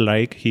un-Harden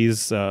like.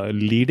 He's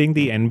leading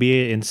the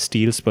NBA in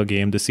steals per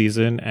game this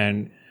season.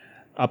 And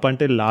up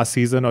until last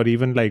season or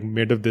even like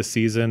mid of this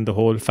season, the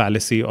whole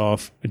fallacy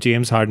of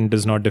James Harden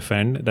does not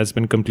defend, that's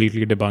been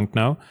completely debunked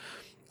now.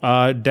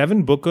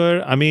 Devin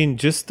Booker, I mean,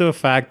 just the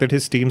fact that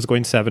his team's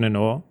going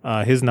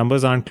 7-0, his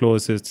numbers aren't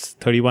close. It's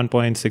 31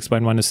 points,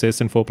 6.1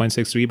 assists, and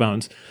 4.6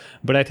 rebounds.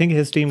 But I think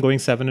his team going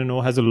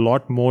 7-0 has a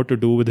lot more to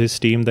do with his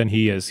team than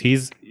he is.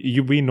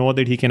 We know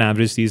that he can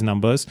average these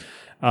numbers.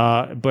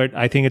 But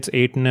I think it's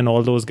Ayton and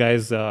all those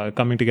guys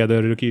coming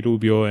together, Ricky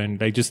Rubio, and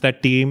like just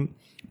that team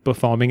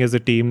performing as a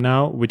team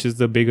now, which is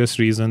the biggest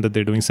reason that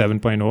they're doing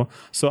 7.0.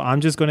 So I'm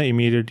just going to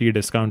immediately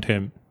discount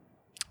him.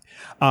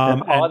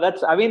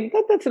 That's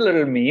a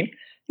little mean.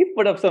 He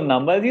put up some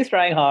numbers. He's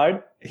trying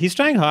hard. He's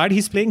trying hard.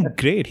 He's playing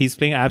great. He's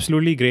playing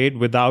absolutely great.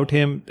 Without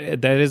him,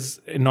 there is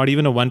not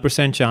even a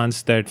 1%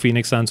 chance that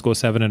Phoenix Suns go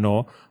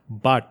 7-0.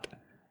 But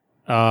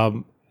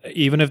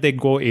even if they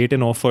go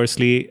 8-0,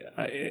 firstly,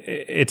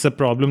 it's a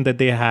problem that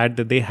they had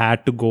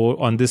to go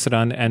on this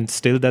run, and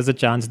still there's a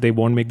chance they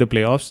won't make the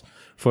playoffs.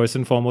 First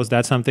and foremost,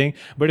 that's something.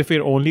 But if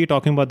we're only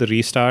talking about the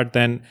restart,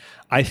 then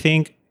I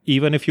think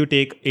even if you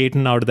take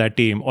Ayton out of that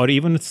team, or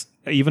even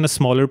a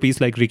smaller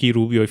piece like Ricky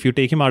Rubio, if you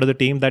take him out of the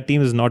team, that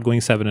team is not going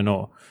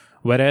 7-0.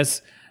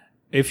 Whereas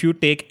if you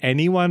take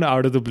anyone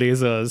out of the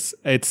Blazers,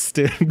 it's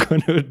still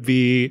going to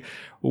be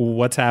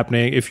what's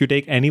happening. If you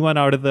take anyone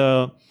out of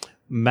the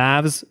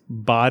Mavs,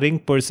 barring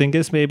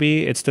Porzingis,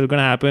 maybe it's still going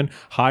to happen.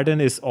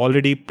 Harden is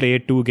already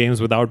played 2 games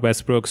without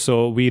Westbrook,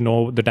 so we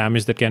know the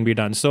damage that can be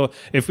done. So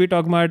if we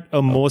talk about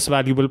a most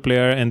valuable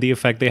player and the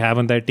effect they have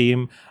on their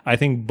team, I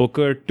think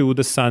Booker to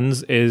the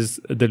Suns is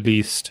the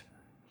least.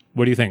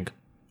 What do you think?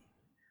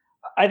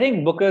 I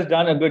think Booker's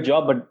done a good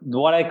job, but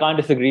what I can't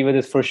disagree with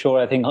is for sure,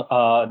 I think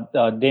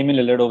Damian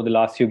Lillard over the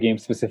last few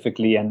games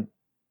specifically, and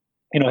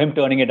him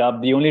turning it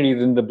up. The only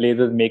reason the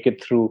Blazers make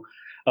it through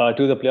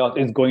to the playoffs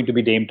is going to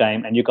be Dame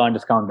time, and you can't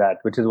discount that,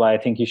 which is why I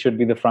think he should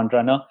be the front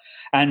runner.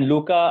 And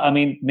Luka, I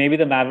mean, maybe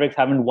the Mavericks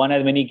haven't won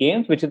as many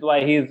games, which is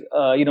why he's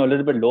a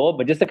little bit lower,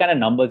 but just the kind of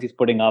numbers he's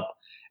putting up,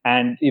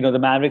 and the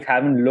Mavericks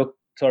haven't looked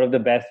sort of the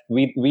best.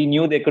 We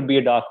knew they could be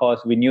a dark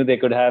horse. We knew they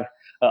could have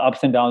ups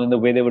and downs in the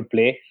way they would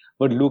play,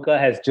 but Luka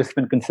has just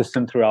been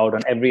consistent throughout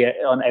on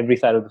every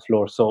side of the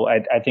floor. So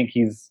I think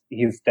he's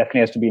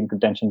definitely has to be in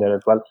contention there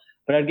as well.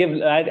 But I'd give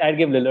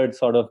Lillard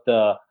sort of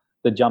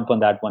the jump on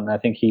that one. I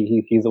think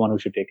he's the one who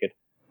should take it.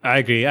 I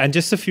agree. And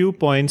just a few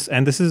points,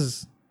 and this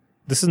is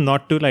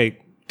not to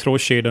like throw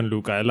shade on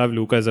Luka. I love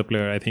Luka as a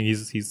player. I think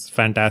he's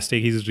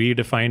fantastic. He's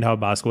redefined how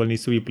basketball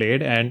needs to be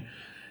played, and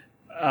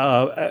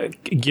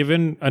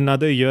given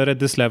another year at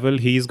this level,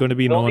 he's going to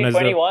be known as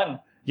 21.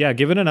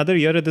 Given another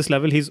year at this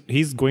level,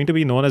 he's going to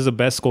be known as the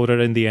best scorer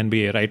in the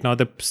NBA. Right now,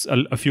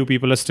 a few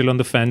people are still on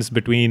the fence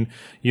between,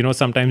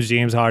 sometimes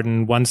James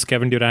Harden. Once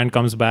Kevin Durant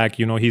comes back,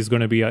 he's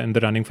going to be in the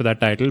running for that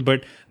title.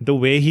 But the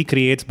way he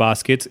creates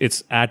baskets,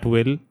 it's at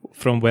will.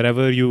 From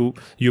wherever you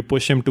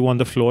push him to on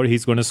the floor,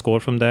 he's going to score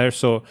from there.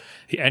 So,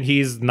 and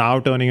he's now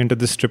turning into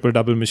this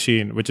triple-double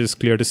machine, which is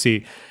clear to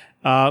see.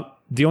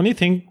 The only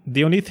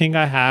thing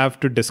I have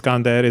to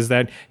discount there is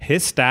that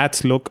his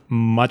stats look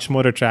much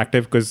more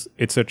attractive because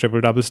it's a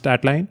triple-double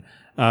stat line,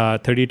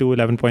 32,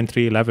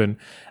 11.3, 11.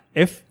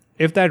 If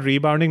that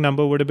rebounding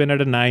number would have been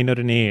at a 9 or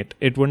an 8,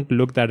 it wouldn't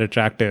look that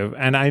attractive.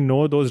 And I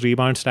know those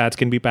rebound stats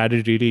can be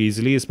padded really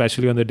easily,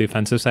 especially on the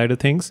defensive side of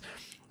things.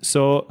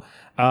 So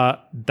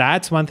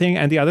that's one thing.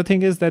 And the other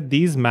thing is that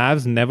these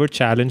Mavs never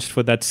challenged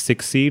for that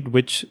 6th seed,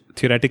 which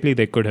theoretically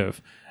they could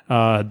have.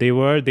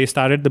 They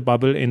started the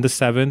bubble in the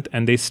 7th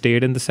and they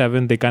stayed in the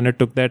 7th. They kind of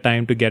took their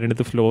time to get into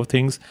the flow of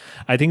things.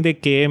 I think they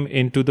came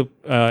into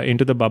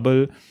the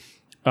bubble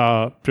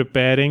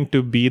preparing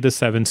to be the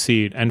 7th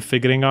seed and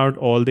figuring out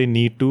all they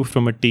need to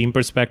from a team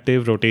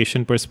perspective,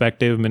 rotation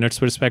perspective, minutes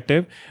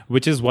perspective,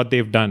 which is what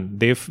they've done.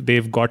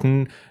 They've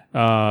gotten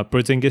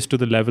Porzingis to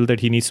the level that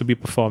he needs to be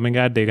performing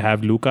at. They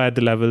have Luka at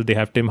the level, they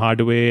have Tim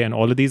Hardaway and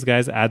all of these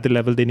guys at the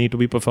level they need to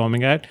be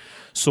performing at,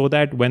 so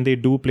that when they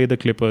do play the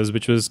Clippers,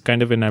 which was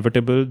kind of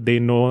inevitable, they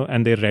know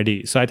and they're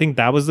ready. So I think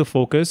that was the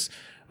focus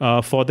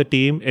for the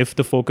team. If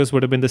the focus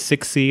would have been the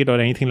 6th seed or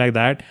anything like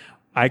that,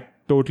 I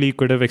totally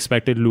could have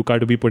expected Luka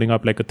to be putting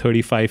up like a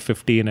 35,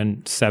 15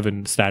 and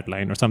 7 stat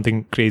line or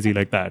something crazy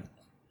like that.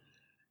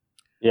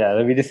 Yeah,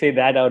 let me just say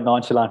that out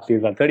nonchalantly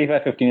as well.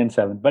 35, 15, and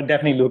 7. But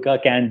definitely Luka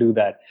can do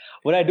that.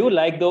 What I do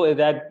like, though, is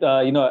that,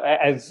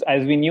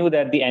 as we knew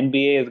that the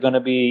NBA is going to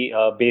be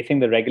basing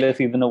the regular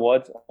season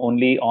awards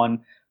only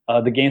on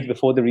the games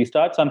before the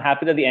restart. So I'm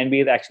happy that the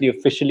NBA is actually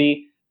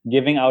officially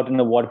giving out an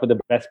award for the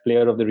best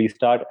player of the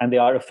restart. And they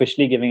are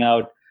officially giving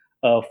out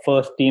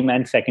first team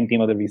and second team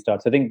of the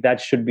restart. So I think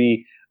that should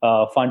be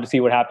fun to see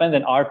what happens.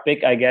 And our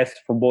pick, I guess,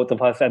 for both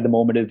of us at the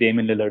moment is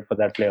Damian Lillard for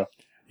that player.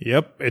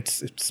 Yep,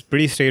 it's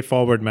pretty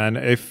straightforward, man.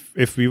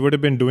 If we would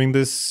have been doing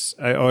this,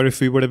 or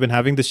if we would have been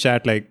having this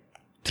chat like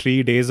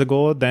 3 days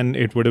ago, then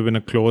it would have been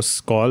a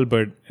close call.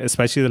 But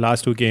especially the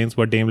last two games,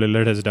 what Dame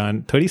Lillard has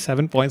done,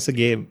 37 points a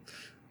game.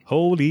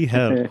 Holy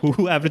hell!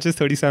 Who averages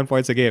 37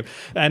 points a game?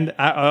 And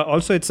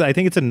also, I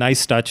think it's a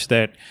nice touch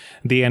that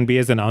the NBA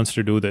has announced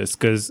to do this,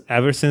 because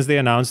ever since they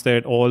announced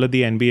that all of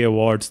the NBA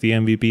awards, the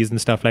MVPs and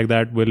stuff like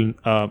that, will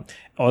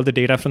all the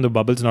data from the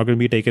bubble is not going to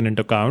be taken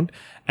into account,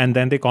 and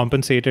then they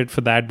compensated for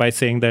that by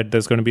saying that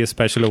there's going to be a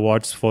special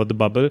awards for the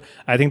bubble.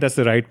 I think that's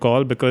the right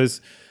call,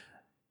 because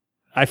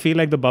I feel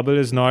like the bubble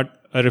is not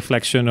a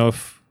reflection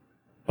of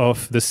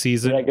the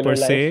season Regular per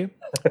se.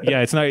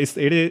 Yeah, it's not.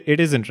 It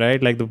isn't,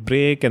 right? Like the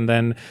break, and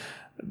then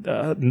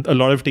a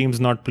lot of teams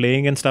not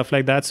playing and stuff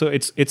like that. So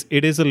it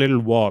is a little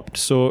warped.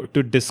 So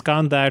to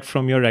discount that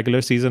from your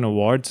regular season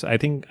awards, I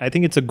think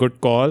it's a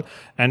good call,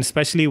 and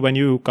especially when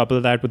you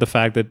couple that with the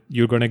fact that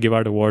you're going to give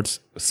out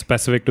awards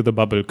specific to the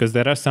bubble, because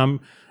there are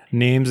some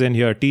names in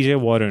here.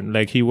 TJ Warren,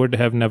 like, he would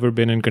have never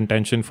been in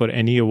contention for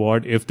any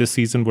award if this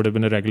season would have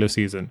been a regular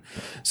season.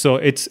 So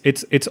it's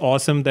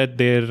awesome that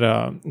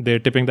they're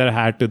tipping their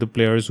hat to the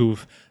players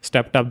who've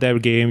stepped up their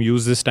game,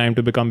 used this time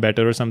to become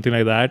better or something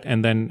like that,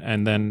 and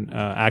then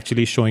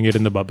actually showing it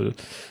in the bubble.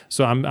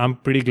 So I'm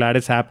pretty glad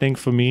it's happening.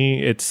 For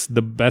me, it's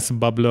the best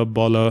bubbler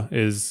baller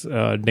is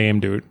Dame,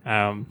 dude.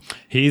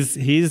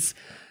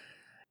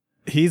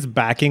 He's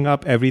backing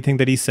up everything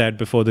that he said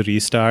before the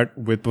restart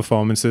with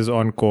performances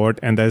on court,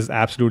 and there's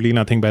absolutely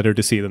nothing better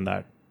to see than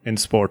that in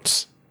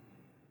sports.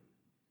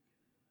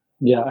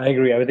 Yeah, I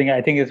agree. I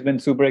think it's been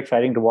super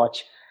exciting to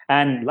watch.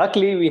 And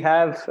luckily, we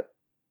have,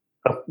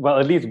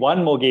 at least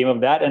one more game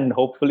of that, and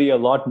hopefully a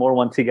lot more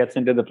once he gets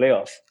into the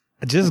playoffs.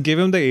 Just give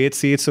him the 8th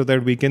seed so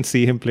that we can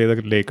see him play the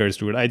Lakers,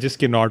 dude. I just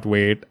cannot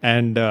wait.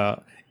 And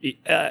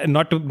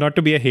not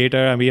to be a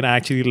hater, I mean, I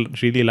actually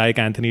really like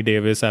Anthony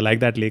Davis. I like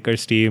that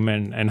Lakers team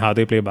and how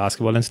they play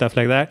basketball and stuff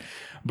like that.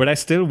 But I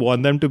still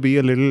want them to be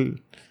a little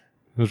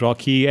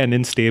rocky and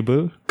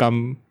unstable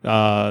come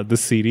the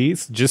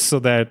series, just so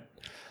that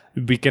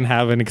we can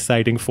have an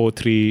exciting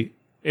 4-3.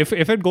 If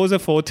it goes a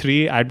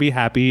 4-3, I'd be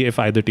happy if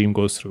either team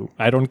goes through.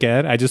 I don't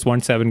care. I just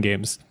want 7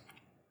 games.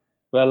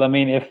 Well, I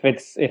mean, if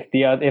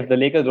the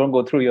Lakers don't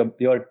go through,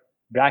 your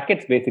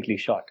bracket's basically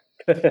shot.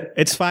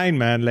 It's fine,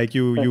 man. Like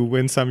you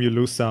win some, you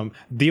lose some.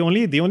 The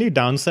only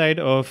downside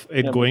of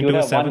it going to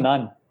a 7,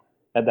 none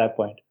at that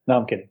point. No,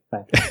 I'm kidding.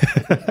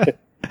 Thanks.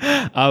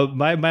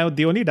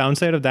 The only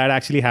downside of that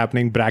actually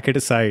happening, bracket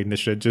aside,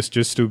 Nishrat,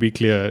 just to be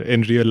clear,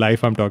 in real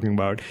life I'm talking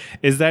about,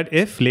 is that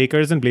if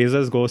Lakers and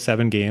Blazers go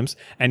 7 games,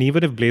 and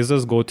even if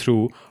Blazers go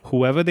through,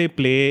 whoever they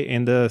play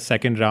in the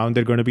second round,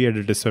 they're going to be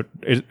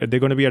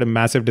at a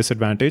massive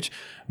disadvantage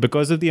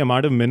because of the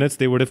amount of minutes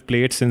they would have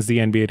played since the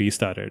NBA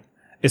restarted.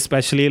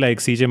 Especially like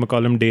CJ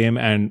McCollum, Dame,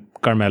 and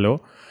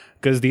Carmelo,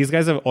 because these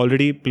guys are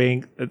already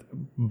playing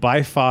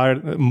by far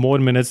more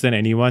minutes than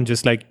anyone,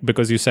 just like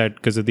because you said,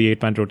 because of the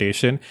 8-man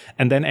rotation,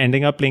 and then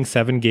ending up playing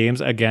 7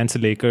 games against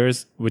the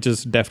Lakers, which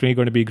is definitely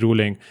going to be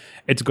grueling.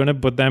 It's going to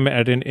put them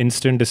at an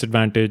instant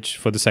disadvantage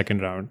for the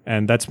second round,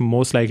 and that's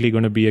most likely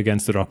going to be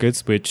against the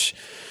Rockets, which,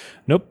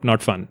 nope,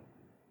 not fun.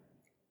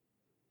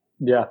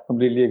 Yeah,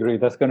 completely agree.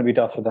 That's going to be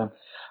tough for them.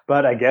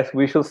 But I guess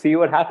we shall see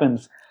what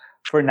happens.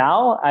 For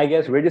now, I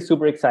guess we're just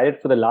super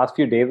excited for the last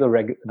few days of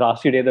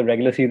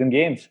regular season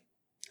games.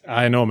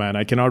 I know, man.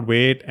 I cannot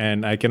wait,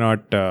 and I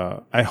cannot.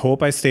 I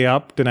hope I stay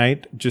up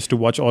tonight just to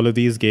watch all of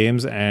these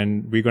games,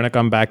 and we're gonna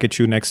come back at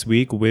you next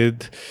week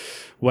with,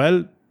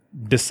 well,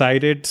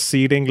 decided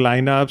seeding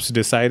lineups,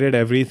 decided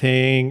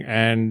everything,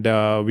 and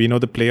we know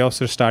the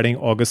playoffs are starting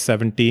August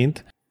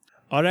 17th.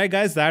 All right,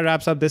 guys, that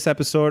wraps up this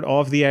episode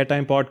of the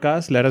Airtime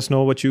Podcast. Let us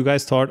know what you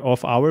guys thought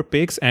of our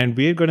picks, and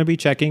we're going to be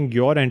checking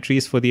your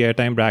entries for the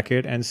Airtime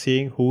bracket and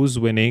seeing who's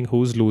winning,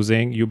 who's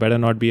losing. You better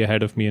not be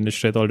ahead of me in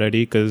Nishrat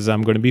already, because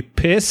I'm going to be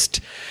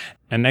pissed.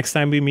 And next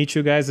time we meet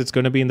you guys, it's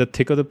going to be in the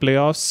thick of the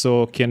playoffs,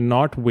 so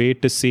cannot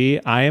wait to see.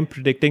 I am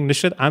predicting,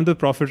 Nishrat, I'm the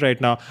prophet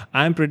right now.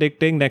 I'm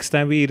predicting next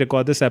time we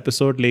record this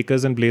episode,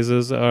 Lakers and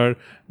Blazers are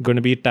going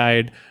to be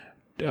tied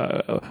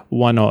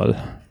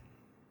 1-1.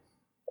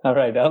 All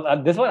right.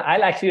 This one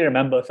I'll actually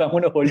remember, so I'm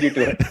going to hold you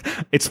to it.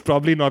 It's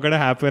probably not going to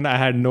happen. I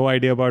had no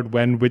idea about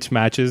which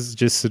matches,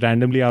 just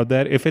randomly out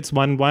there. If it's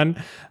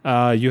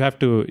 1-1, you have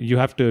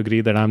to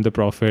agree that I'm the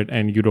prophet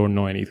and you don't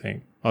know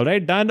anything. All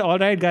right, done. All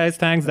right, guys.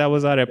 Thanks. That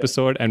was our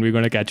episode, and we're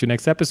going to catch you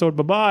next episode.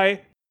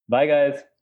 Bye-bye. Bye, guys.